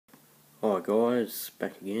Hi guys,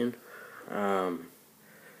 back again.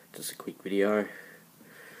 Just a quick video.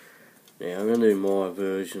 Now I'm going to do my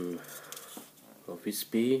version of this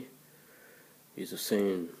beer. As I've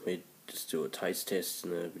seen me just do a taste test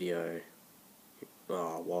in a video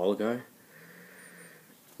a while ago.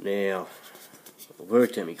 Now, I've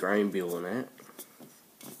worked out my grain bill on that.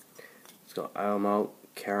 It's got ale malt,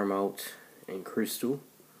 caramel and crystal.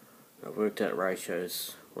 I've worked out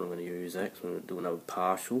ratios, what I'm going to use that, so I'm going to do another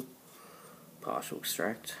partial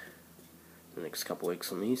extract the next couple of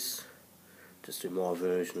weeks on this. Just do my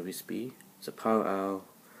version of this beer. It's a pale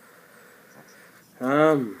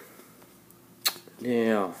ale.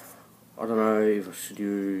 Now I don't know if I should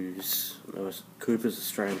use Cooper's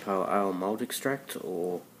Australian Pale Ale malt extract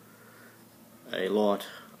or a light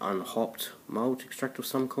unhopped malt extract of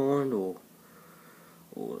some kind, or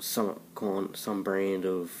some brand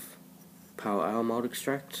of pale ale malt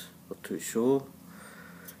extract. Not too sure.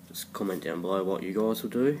 Just comment down below what you guys will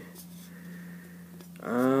do.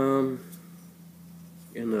 And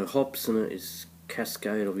the hops in it is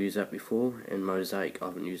Cascade, I've used that before, and Mosaic, I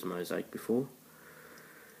haven't used Mosaic before.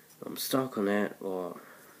 I'm stuck on that. Like,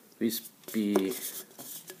 this beer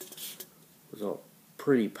was like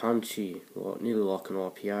pretty punchy, like nearly like an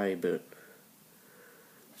IPA,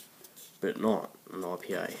 but not an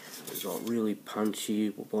IPA. It was like really punchy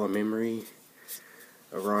by memory.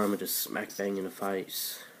 Aroma just smack bang in the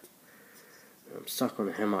face. I'm stuck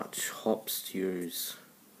on how much hops to use.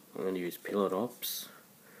 I'm going to use pellet hops.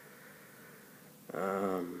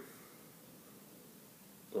 I'll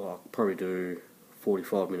probably do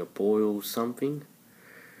 45-minute boil or something.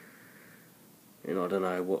 And I don't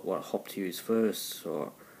know what hop to use first.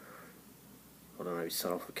 So I don't know, you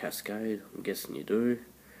start off with Cascade. I'm guessing you do.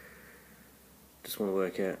 Just want to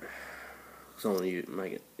work out, because I want to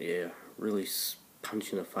make it, really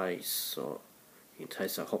punch in the face, so you can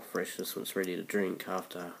taste that hop freshness when it's ready to drink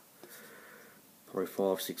after probably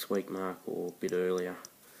 5-6 week mark or a bit earlier.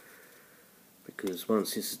 Because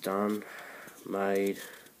once this is done, made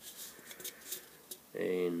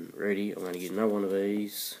and ready, I'm going to get another one of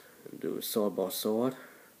these and do it side by side,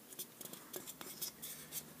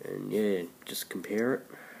 and yeah, just compare it.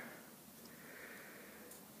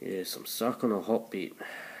 Yes, I'm stuck on a hop bit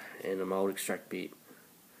and a malt extract bit.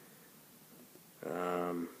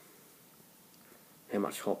 How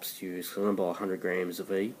much hops to use? I'm going to buy 100 grams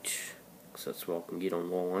of each, because that's what I can get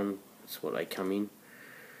online. That's what they come in.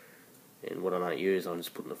 And what I don't use, I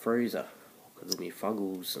just put in the freezer. Because of my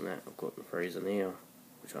fuggles and that I've got in the freezer now,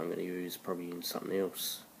 which I'm going to use probably in something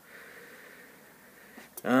else.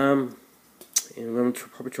 And I'm going to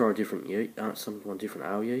probably try a different different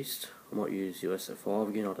ale yeast. I might use USO5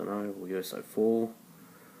 again, I don't know, or USO4.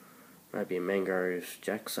 Maybe a Mango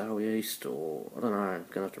Jack's ale yeast, or I don't know, I'm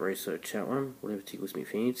going to have to research that one, whatever tickles me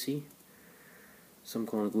fancy. Some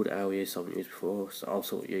kind of good ale yeast I haven't used before, so I'll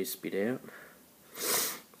sort yeast spit out.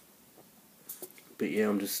 But yeah,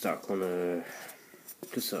 I'm just stuck on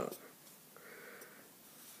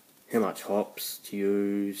how much hops to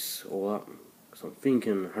use all up. So I'm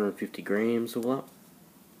thinking 150 grams all up,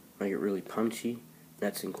 make it really punchy.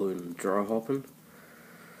 That's including dry hopping.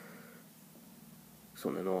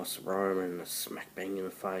 Something nice aroma and a smack bang in the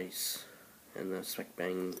face, and a smack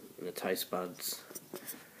bang in the taste buds,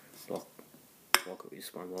 like what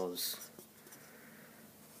this one was.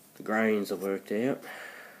 The grains I've worked out.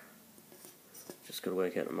 Just got to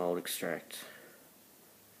work out the malt extract.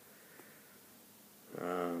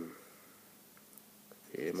 Yeah,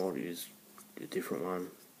 might use a different one.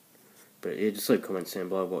 But yeah, just leave comments down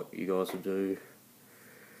below what you guys will do.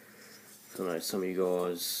 I know some of you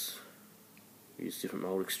guys use different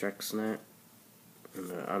malt extracts and that, and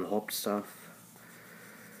unhopped stuff.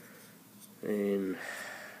 And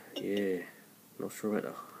yeah, not sure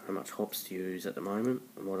about how much hops to use at the moment.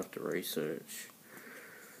 I might have to research.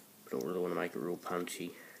 But I don't really want to make it real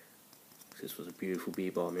punchy. This was a beautiful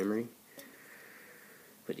beer by memory.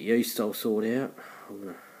 But the yeast I'll sort out. I'm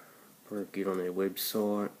going to probably get on their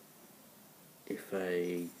website. If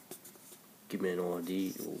they give me an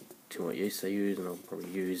idea or to what yeast they use, and I'll probably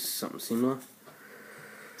use something similar.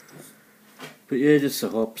 But yeah, just the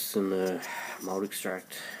hops and the malt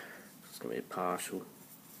extract. It's going to be a partial.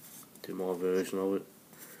 Do my version of it.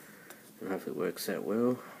 And hopefully it works out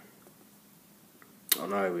well. I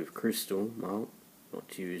know with crystal malt, not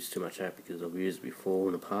to use too much of that because I've used it before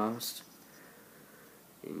in the past.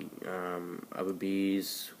 In other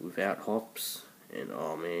beers without hops, and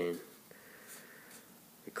oh man,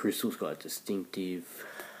 the crystal's got a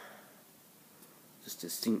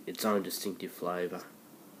its own distinctive flavour.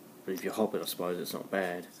 But if you hop it, I suppose it's not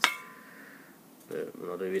bad. But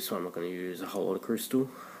when I do this one, I'm not going to use a whole lot of crystal.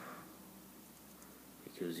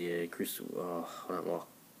 because yeah, crystal. I don't like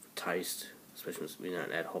the taste, especially when we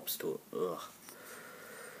don't add hops to it. Ugh.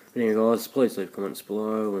 But anyway, guys, please leave comments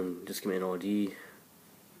below and just give me an idea.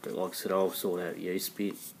 But like I said, I'll sort out the yeast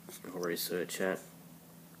bit. I'll research that.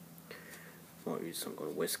 Might use some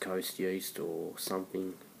kind of West Coast yeast or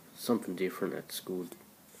something different. That's good.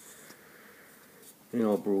 And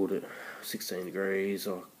I brewed it 16 degrees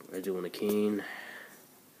like I do in a can.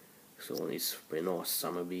 So I want this to be a nice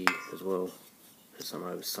summer beer as well. Some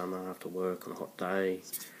over summer after work on a hot day.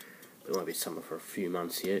 It won't be summer for a few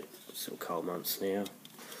months yet. It's still cold months now.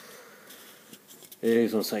 Yeah,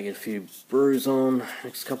 I'm going to get a few brews on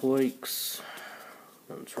next couple of weeks.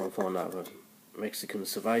 I'm going to try and find out a Mexican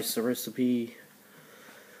cerveza recipe.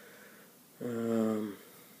 Because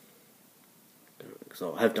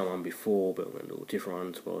I have done one before, but I'm going to do a different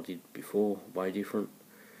one to what I did before. Way different.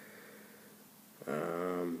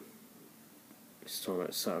 This time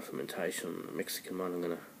at start of fermentation, the Mexican one, I'm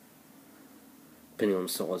going to, depending on the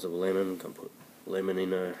size of a lemon, I'm going to put lemon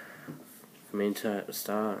in a fermenter at the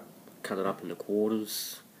start, cut it up into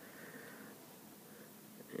quarters.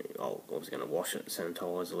 I was going to wash it,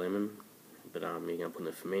 sanitize the lemon, but you're going to put in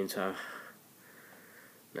the fermenter.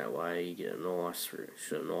 That way you get a nice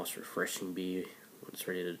refreshing beer when it's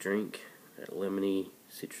ready to drink. That lemony,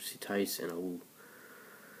 citrusy taste, and I will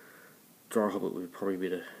dry hop it with probably a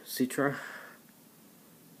bit of Citra.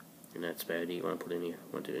 And that's about it. You won't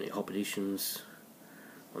do any hop additions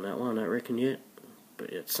on that one, I don't reckon yet.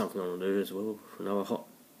 But it's something I want to do as well for another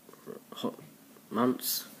hot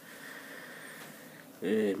months.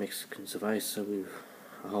 Yeah, Mexican cerveza with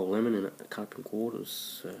a whole lemon in it, cut up in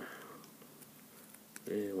quarters. So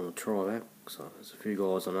yeah, I want to try that. So there's a few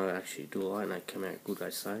guys I know actually do like, and they come out good,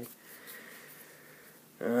 they say.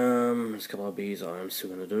 There's a couple of beers I am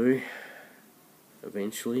still going to do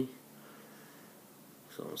eventually.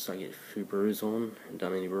 So I'm starting to get a few brews on. I haven't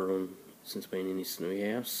done any brewing since being in this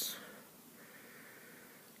new house.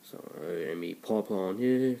 So and my pipeline,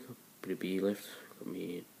 yeah, got a bit of beer left. Got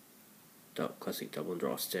me classic double and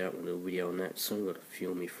dry stout. I'm going to do a video on that soon. Got a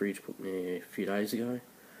few in my fridge, put in there a few days ago.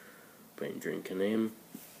 Been drinking them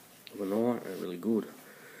overnight, they're really good.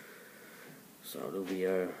 So I'll do a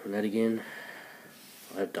video on that again.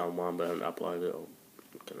 I have done one but I haven't uploaded it. I'm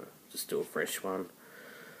going to just do a fresh one.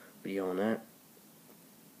 Video on that.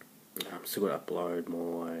 I'm still going to upload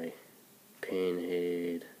my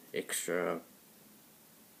Panhead Extra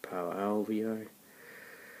Pale Ale video.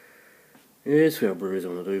 Yeah, that's what brews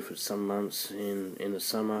I'm going to do for some months in the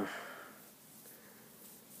summer.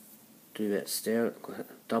 Do that stout,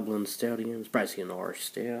 Dublin stout again. It's basically an Irish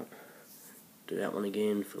stout. Do that one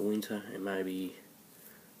again for the winter, and maybe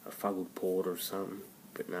a fuggled porter or something.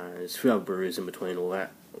 But no, there's a few other brews in between all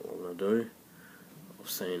that. What I'm going to do. I've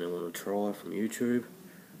seen I want to try from YouTube.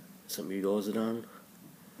 Some of you guys have done.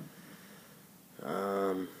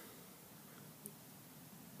 I'll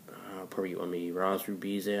probably get one of my raspberry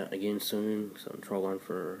beers out again soon, so I'll try one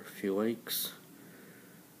for a few weeks.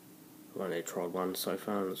 I've only tried one so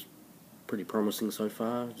far, and it's pretty promising so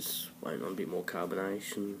far. Just waiting on a bit more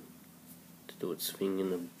carbonation to do its thing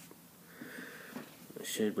in the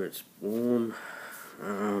shed where it's warm. I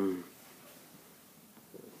can't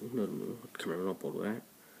remember what bottle that.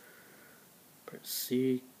 About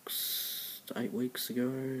 6 to 8 weeks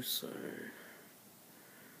ago, so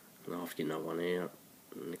I'll have to get another one out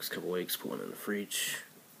in the next couple of weeks, put one in the fridge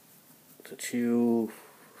to chill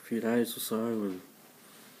for a few days or so and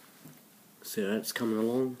see how that's coming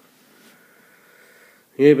along.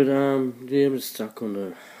 Yeah, but I'm just stuck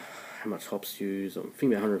on how much hops to use. I'm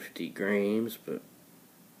thinking about 150 grams, but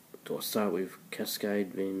do I start with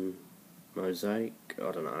Cascade then Mosaic?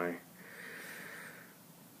 I don't know.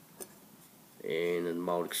 And the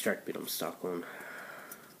malt extract bit I'm stuck on.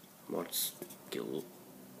 Might just get a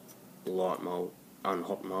light malt,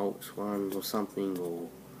 unhot malt one or something, or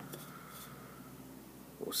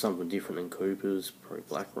something different than Cooper's, probably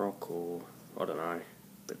Black Rock, or I don't know.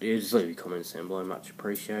 But yeah, just leave your comments down below, much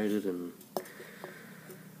appreciated, and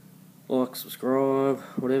like, subscribe,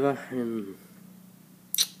 whatever, and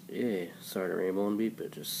yeah, sorry to ramble on a bit,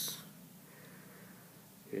 but just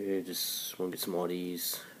want to get some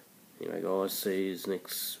ideas. Anyway guys, see you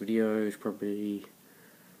next video, probably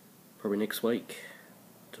next week.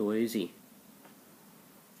 Too easy.